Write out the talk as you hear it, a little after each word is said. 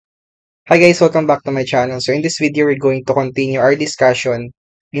Hi guys, welcome back to my channel. So in this video, we're going to continue our discussion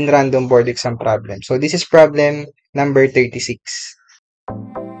in random board exam problem. So this is problem number 36.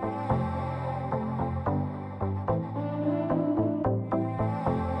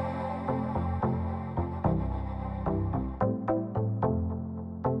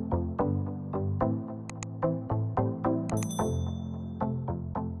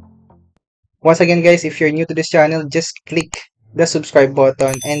 Once again guys, if you're new to this channel, just click the subscribe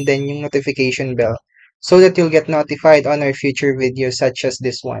button and then yung notification bell so that you'll get notified on our future videos such as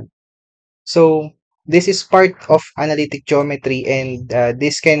this one. So this is part of analytic geometry and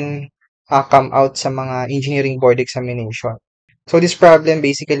this can come out sa mga engineering board examination. So this problem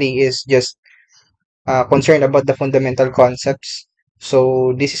basically is just concerned about the fundamental concepts.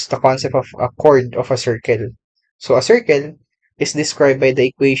 So this is the concept of a chord of a circle. So a circle is described by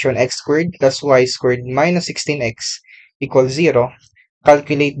the equation x squared plus y squared minus 16x equals 0.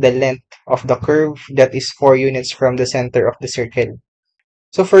 Calculate the length of the curve that is 4 units from the center of the circle.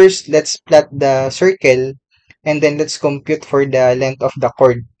 So first, let's plot the circle and then let's compute for the length of the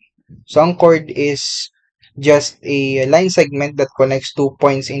chord. So ang chord is just a line segment that connects 2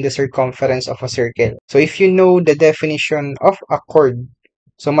 points in the circumference of a circle. So if you know the definition of a chord,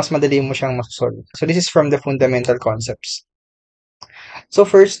 so mas madali mo siyang masolve. So this is from the fundamental concepts. So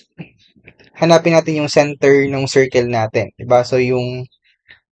first, hanapin natin yung center ng circle natin, diba? So yung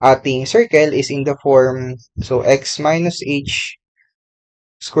ating circle is in the form, so x minus h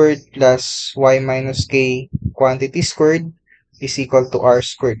squared plus y minus k quantity squared is equal to r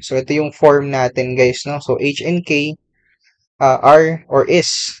squared. So ito yung form natin guys, no? So h and k are or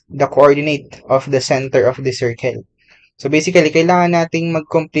is the coordinate of the center of the circle. So basically, kailangan nating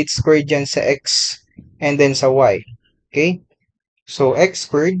mag-complete square dyan sa x and then sa y. Okay? So x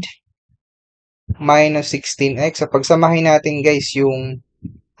squared minus 16x. So pagsamahin natin guys yung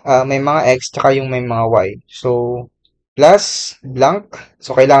may mga x tsaka yung may mga y. So plus blank.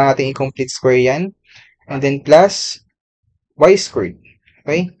 So kailangan natin i-complete square yan. And then plus y squared.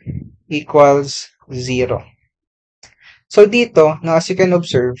 Okay? Equals 0. So dito, na as you can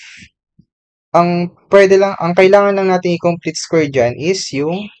observe, ang kailangan lang natin i-complete square dyan is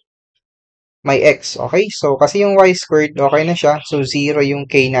yung may x, okay? So, kasi yung y squared, okay na siya. So, 0 yung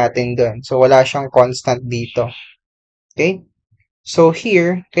k natin doon. So, wala siyang constant dito. Okay? So,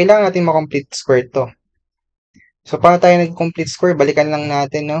 here, kailangan natin ma-complete square to. So, paano tayo nag-complete square? Balikan lang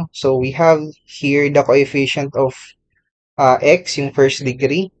natin, no? So, we have here the coefficient of x, yung first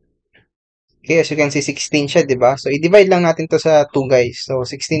degree. Okay, as you can see, 16 siya, di ba? So, i-divide lang natin to sa 2, guys. So,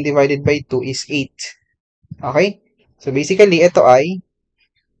 16 divided by 2 is 8. Okay? So, basically, ito ay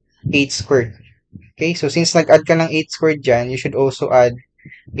 8 squared. Okay? So, since nag-add ka ng 8 squared dyan, you should also add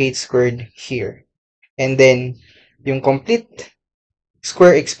 8 squared here. And then, yung complete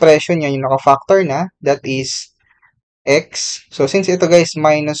square expression yan, yung naka-factor na, that is x. So, since ito guys,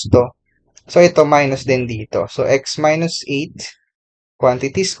 minus to, so ito minus din dito. So, x minus 8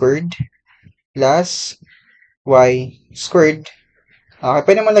 quantity squared plus y squared. Okay,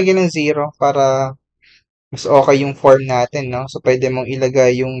 pwede mo lagyan ng 0 para mas okay yung form natin, no? So, pwede mong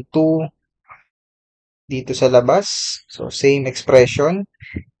ilagay yung 2 dito sa labas. So, same expression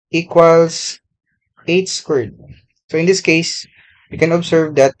equals 8 squared. So, in this case, we can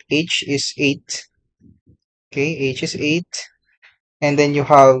observe that h is 8. Okay, h is 8. And then you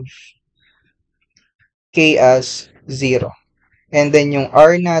have k as 0. And then yung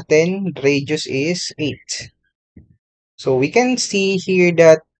r natin, radius is 8. So, we can see here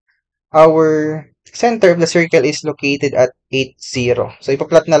that our center of the circle is located at 8, 0. So,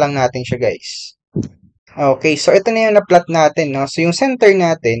 ipa-plot na lang natin siya, guys. Okay, so ito na yung na-plot natin, no? So, yung center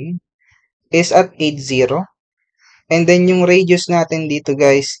natin is at 8, 0. And then, yung radius natin dito,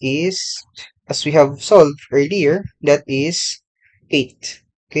 guys, is, as we have solved earlier, that is 8.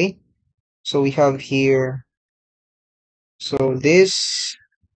 Okay? So, we have here, so this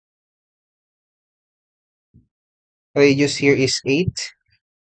radius here is 8.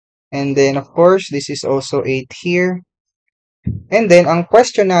 And then, of course, this is also 8 here. And then, ang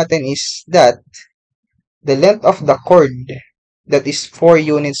question natin is that the length of the chord that is 4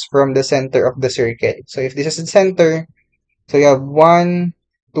 units from the center of the circle. So, if this is the center, so you have 1,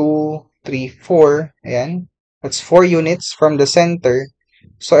 2, 3, 4. Ayan. That's 4 units from the center.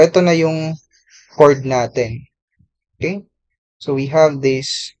 So, ito na yung chord natin. Okay? So, we have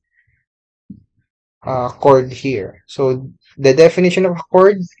this chord here. So, the definition of a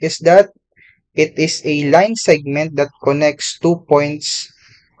chord is that it is a line segment that connects 2 points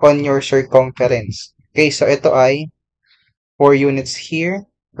on your circumference. Okay, so ito ay 4 units here,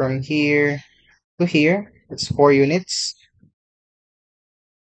 from here to here. It's 4 units.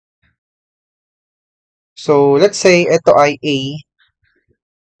 So, let's say ito ay A.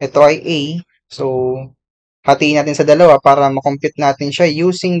 Ito ay A. So, hatiin natin sa dalawa para makompute natin siya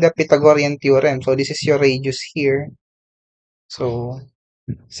using the Pythagorean theorem. So, this is your radius here. So,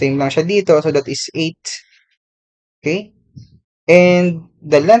 same lang siya dito. So, that is 8. Okay? And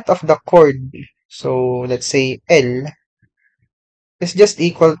the length of the chord, so let's say L, is just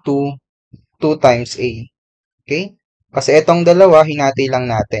equal to 2 times A. Okay? Kasi itong dalawa, hinati lang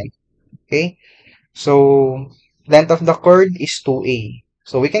natin. Okay? So, length of the chord is 2A.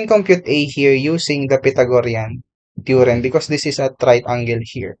 So, we can compute A here using the Pythagorean theorem because this is a triangle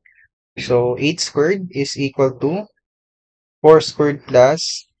here. So, 8 squared is equal to 4 squared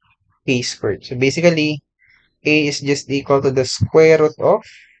plus A squared. So, basically, A is just equal to the square root of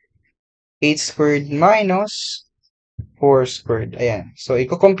 8 squared minus 4 squared. Ayan. So,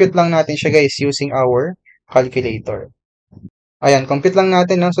 i-compute lang natin siya guys using our calculator. Ayan, compute lang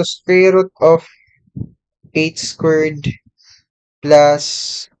natin. No? So, square root of 8 squared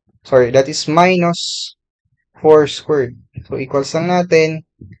plus, sorry, that is minus 4 squared. So, equals lang natin.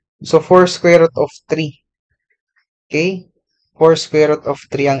 So, 4 square root of 3. Okay? 4 square root of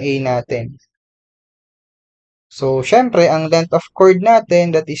 3 ang A natin. So, syempre, ang length of chord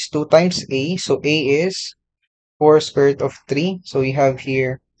natin, that is 2 times A. So, A is 4 square root of 3. So, we have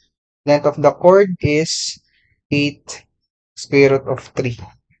here, length of the chord is 8 square root of 3.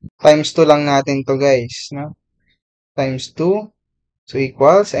 Times 2 lang natin to guys. No? Times 2. So,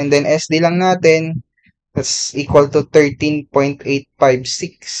 equals. And then, SD lang natin. That's equal to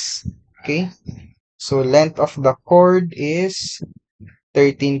 13.856. Okay? So, length of the chord is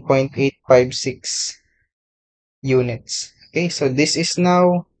 13.856 units. Okay? So, this is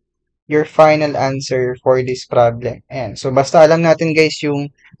now your final answer for this problem. Ayan. So, basta alam natin guys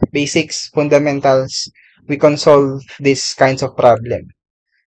yung basics, fundamentals, we can solve these kinds of problem.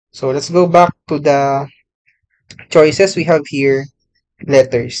 So, let's go back to the choices we have here.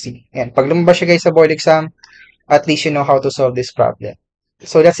 Letter C. Ayan. Pag lumabas siya guys sa board exam, at least you know how to solve this problem.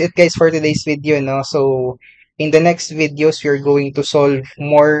 So, that's it guys for today's video. No? So, in the next videos, we're going to solve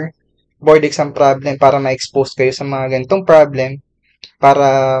more board exam problem para ma-expose kayo sa mga ganitong problem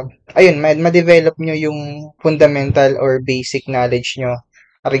para, ayun, ma-develop nyo yung fundamental or basic knowledge nyo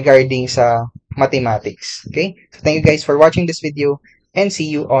regarding sa mathematics. Okay? So, thank you guys for watching this video and see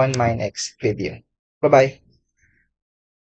you on my next video. Bye-bye!